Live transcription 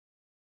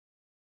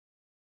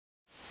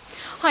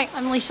Hi,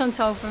 I'm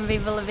Leigh-Chantelle from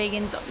Viva la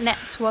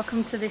Vegan.net.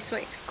 Welcome to this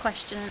week's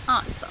question and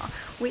answer,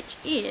 which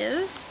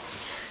is,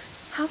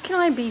 how can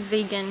I be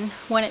vegan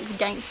when it's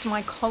against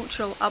my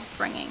cultural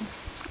upbringing?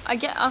 I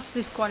get asked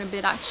this quite a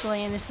bit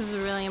actually, and this is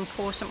a really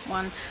important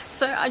one.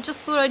 So I just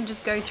thought I'd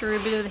just go through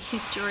a bit of the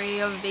history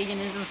of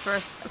veganism for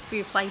a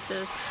few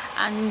places.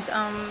 And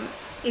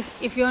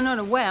if you're not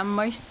aware,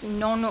 most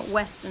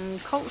non-Western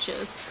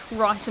cultures,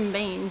 rice and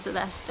beans are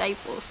their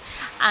staples.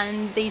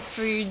 And these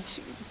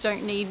foods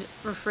don't need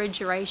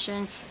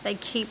refrigeration, they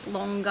keep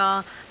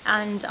longer,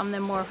 and they're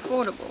more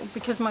affordable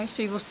because most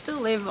people still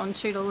live on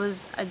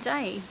 $2 a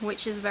day,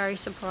 which is very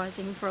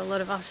surprising for a lot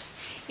of us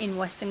in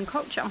Western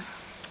culture.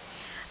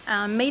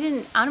 Meat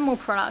and animal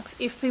products,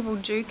 if people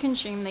do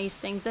consume these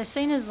things, they're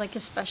seen as like a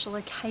special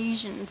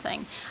occasion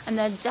thing, and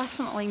they're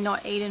definitely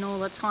not eaten all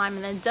the time,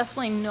 and they're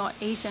definitely not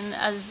eaten,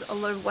 as a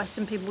lot of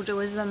Western people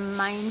do, as the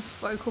main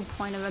focal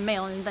point of a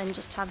meal and then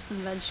just have some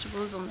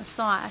vegetables on the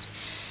side.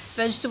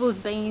 Vegetables,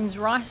 beans,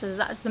 rices,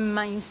 that's the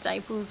main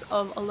staples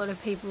of a lot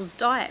of people's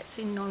diets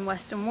in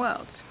non-Western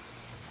worlds.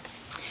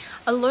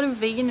 A lot of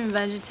vegan and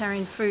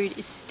vegetarian food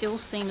is still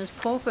seen as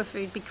pauper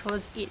food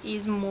because it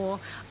is more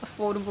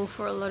affordable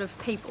for a lot of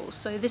people.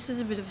 So this is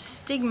a bit of a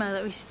stigma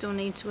that we still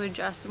need to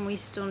address and we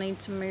still need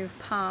to move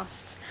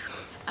past.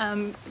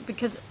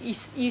 Because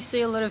you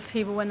see a lot of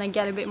people, when they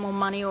get a bit more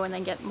money or when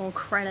they get more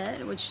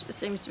credit, which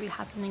seems to be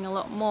happening a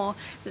lot more,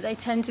 that they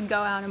tend to go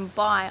out and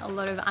buy a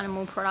lot of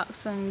animal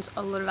products and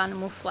a lot of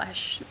animal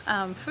flesh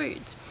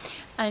foods.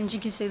 And you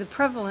can see the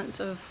prevalence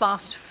of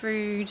fast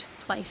food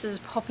places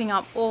popping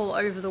up all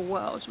over the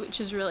world, which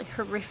is really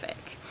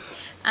horrific.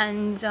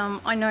 And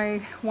I know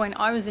when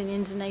I was in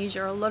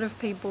Indonesia, a lot of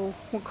people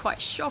were quite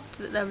shocked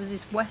that there was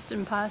this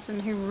Western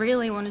person who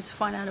really wanted to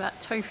find out about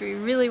tofu,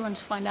 really wanted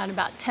to find out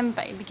about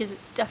tempeh, because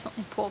it's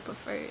definitely pauper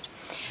food.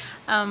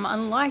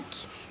 Unlike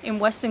in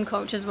Western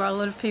cultures where a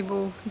lot of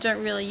people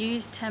don't really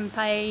use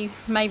tempeh,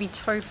 maybe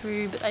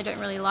tofu, but they don't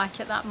really like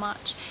it that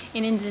much.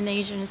 In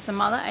Indonesia and some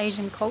other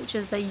Asian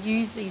cultures, they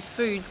use these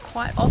foods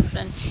quite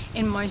often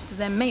in most of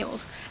their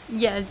meals.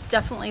 Yeah,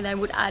 definitely they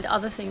would add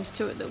other things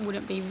to it that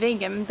wouldn't be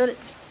vegan, but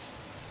it's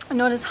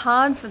not as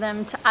hard for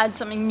them to add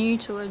something new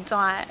to a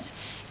diet,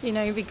 you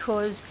know,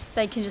 because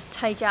they can just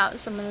take out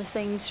some of the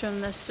things from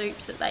the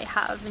soups that they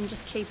have and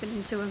just keep it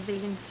into a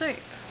vegan soup.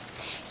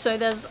 So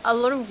there's a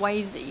lot of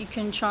ways that you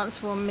can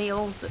transform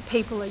meals that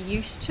people are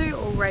used to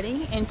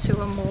already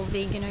into a more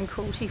vegan and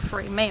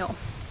cruelty-free meal.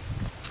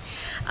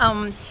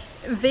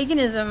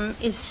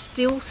 Veganism is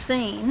still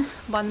seen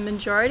by the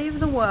majority of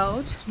the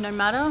world, no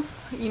matter,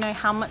 you know,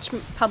 how much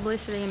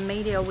publicity and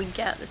media we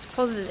get that's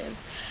positive,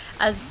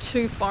 as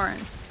too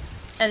foreign.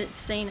 And it's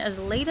seen as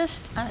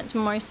elitist, and it's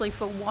mostly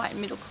for white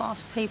middle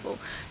class people.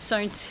 So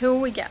until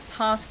we get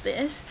past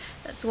this,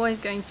 that's always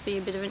going to be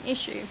a bit of an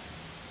issue.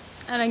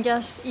 And I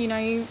guess, you know,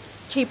 you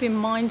keep in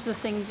mind the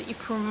things that you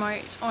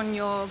promote on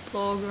your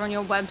blog or on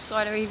your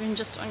website, or even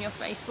just on your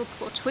Facebook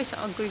or Twitter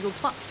or Google+.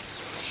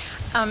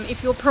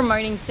 If you're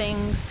promoting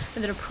things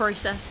that are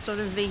processed sort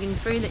of vegan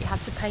food that you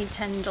have to pay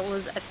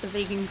 $10 at the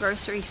vegan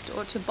grocery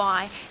store to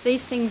buy,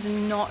 these things are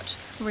not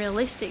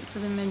realistic for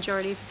the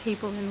majority of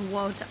people in the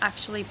world to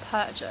actually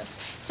purchase.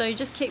 So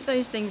just keep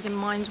those things in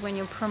mind when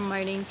you're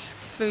promoting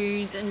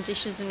foods and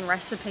dishes and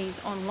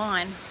recipes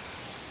online.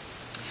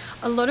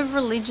 A lot of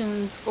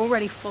religions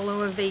already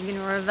follow a vegan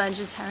or a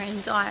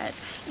vegetarian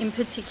diet, in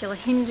particular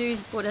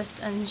Hindus, Buddhists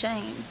and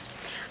Jains.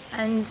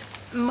 And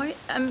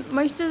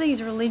most of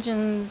these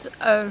religions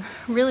are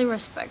really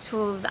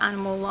respectful of the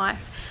animal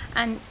life,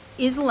 and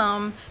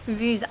Islam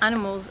views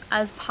animals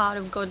as part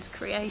of God's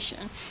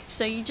creation.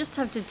 So you just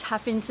have to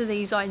tap into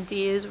these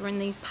ideas or in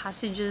these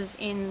passages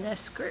in their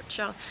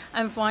scripture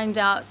and find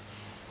out,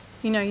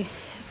 you know,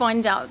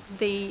 find out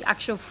the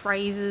actual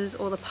phrases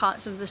or the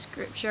parts of the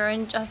scripture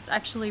and just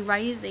actually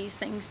raise these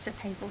things to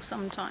people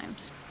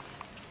sometimes.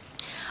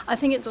 I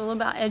think it's all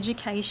about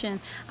education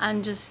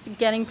and just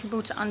getting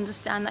people to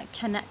understand that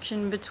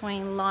connection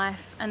between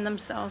life and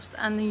themselves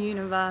and the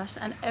universe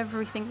and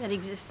everything that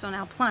exists on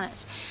our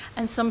planet.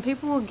 And some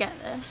people will get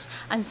this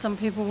and some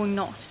people will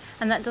not.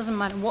 And that doesn't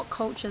matter what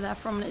culture they're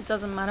from, and it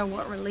doesn't matter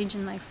what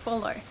religion they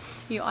follow.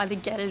 You either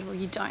get it or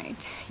you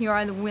don't. You're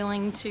either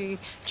willing to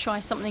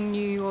try something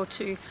new or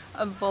to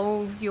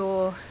evolve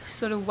your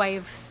sort of way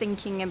of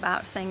thinking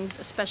about things,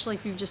 especially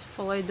if you've just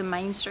followed the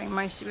mainstream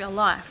most of your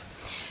life.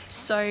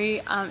 So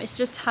it's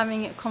just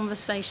having a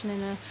conversation in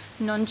a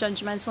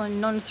non-judgmental and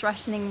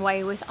non-threatening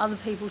way with other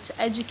people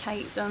to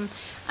educate them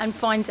and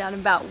find out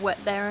about what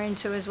they're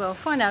into as well.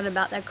 Find out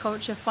about their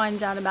culture,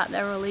 find out about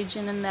their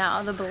religion and their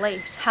other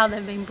beliefs, how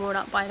they've been brought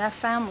up by their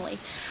family.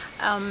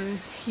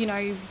 You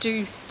know,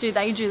 do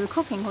they do the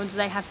cooking, or do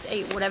they have to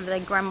eat whatever their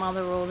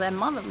grandmother or their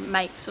mother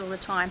makes all the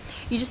time?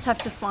 You just have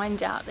to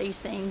find out these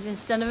things.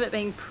 Instead of it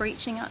being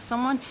preaching at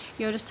someone,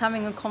 you're just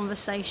having a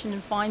conversation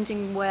and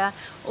finding where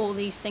all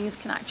these things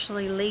can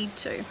actually lead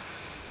to.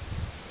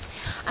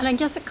 And I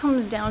guess it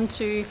comes down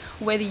to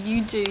whether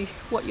you do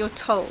what you're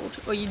told,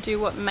 or you do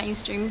what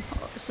mainstream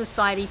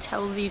society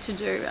tells you to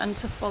do and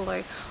to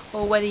follow,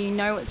 or whether you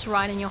know what's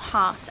right in your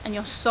heart and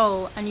your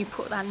soul and you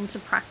put that into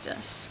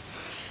practice.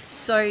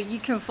 So you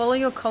can follow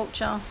your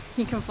culture,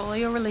 you can follow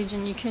your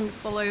religion, you can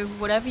follow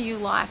whatever you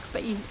like,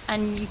 but you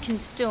can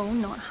still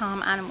not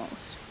harm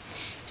animals.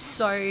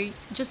 So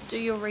just do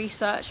your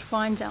research,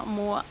 find out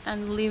more,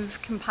 and live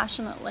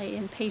compassionately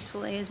and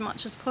peacefully as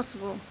much as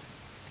possible.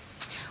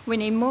 We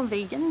need more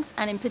vegans,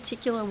 and in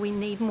particular we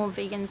need more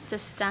vegans to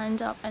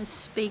stand up and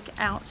speak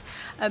out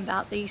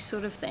about these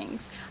sort of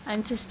things,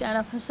 and to stand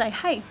up and say,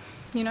 hey,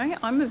 you know,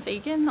 I'm a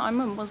vegan, I'm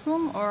a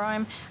Muslim, or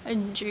I'm a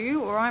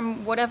Jew, or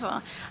I'm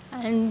whatever.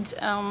 And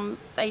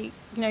they,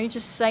 you know,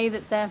 just say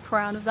that they're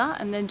proud of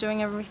that and they're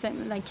doing everything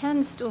that they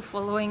can, still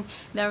following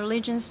their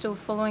religion, still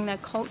following their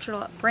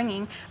cultural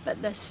upbringing,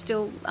 but they're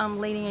still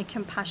leading a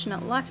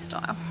compassionate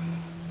lifestyle.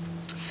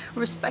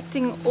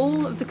 Respecting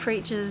all of the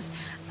creatures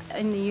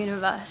in the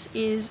universe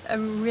is a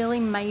really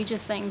major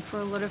thing for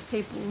a lot of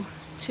people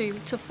to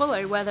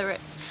follow, whether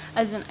it's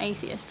as an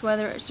atheist,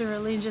 whether it's a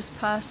religious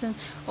person,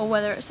 or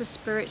whether it's a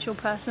spiritual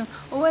person,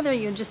 or whether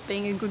you're just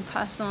being a good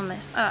person on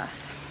this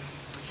earth.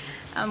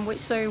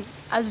 So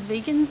as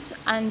vegans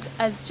and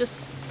as just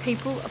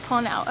people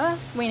upon our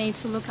earth, we need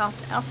to look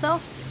after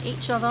ourselves,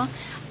 each other,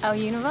 our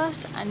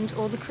universe, and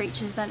all the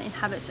creatures that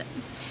inhabit it.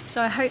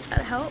 So I hope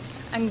that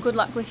helped, and good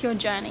luck with your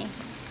journey.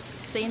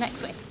 See you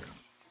next week.